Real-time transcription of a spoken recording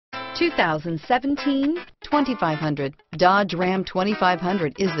2017 2500. Dodge Ram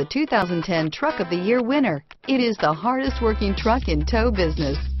 2500 is the 2010 Truck of the Year winner. It is the hardest working truck in tow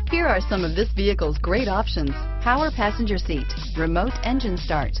business. Here are some of this vehicle's great options: power passenger seat, remote engine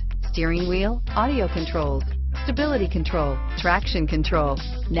start, steering wheel audio controls, stability control, traction control,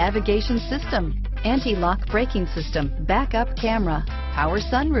 navigation system, anti-lock braking system, backup camera, power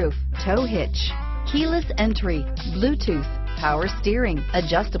sunroof, tow hitch, keyless entry, Bluetooth, power steering,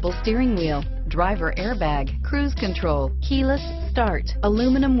 adjustable steering wheel, driver airbag, cruise control, keyless start,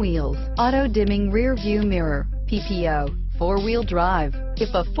 aluminum wheels, auto dimming rear view mirror, PPO, four-wheel drive.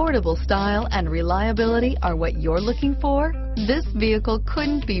 If affordable style and reliability are what you're looking for, this vehicle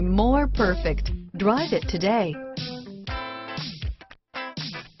couldn't be more perfect. Drive it today.